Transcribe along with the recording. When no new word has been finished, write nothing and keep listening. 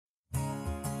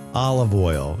Olive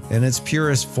oil. In its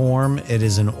purest form, it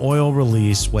is an oil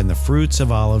released when the fruits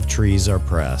of olive trees are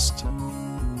pressed.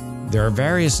 There are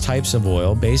various types of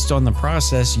oil based on the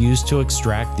process used to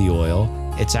extract the oil,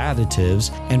 its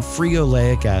additives, and free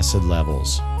oleic acid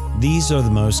levels. These are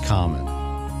the most common.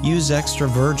 Use extra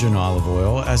virgin olive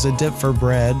oil as a dip for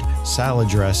bread, salad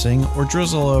dressing, or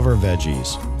drizzle over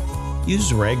veggies.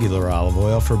 Use regular olive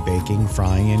oil for baking,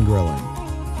 frying, and grilling.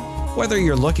 Whether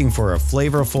you're looking for a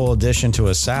flavorful addition to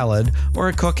a salad or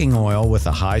a cooking oil with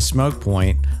a high smoke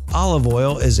point, olive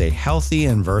oil is a healthy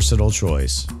and versatile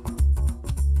choice.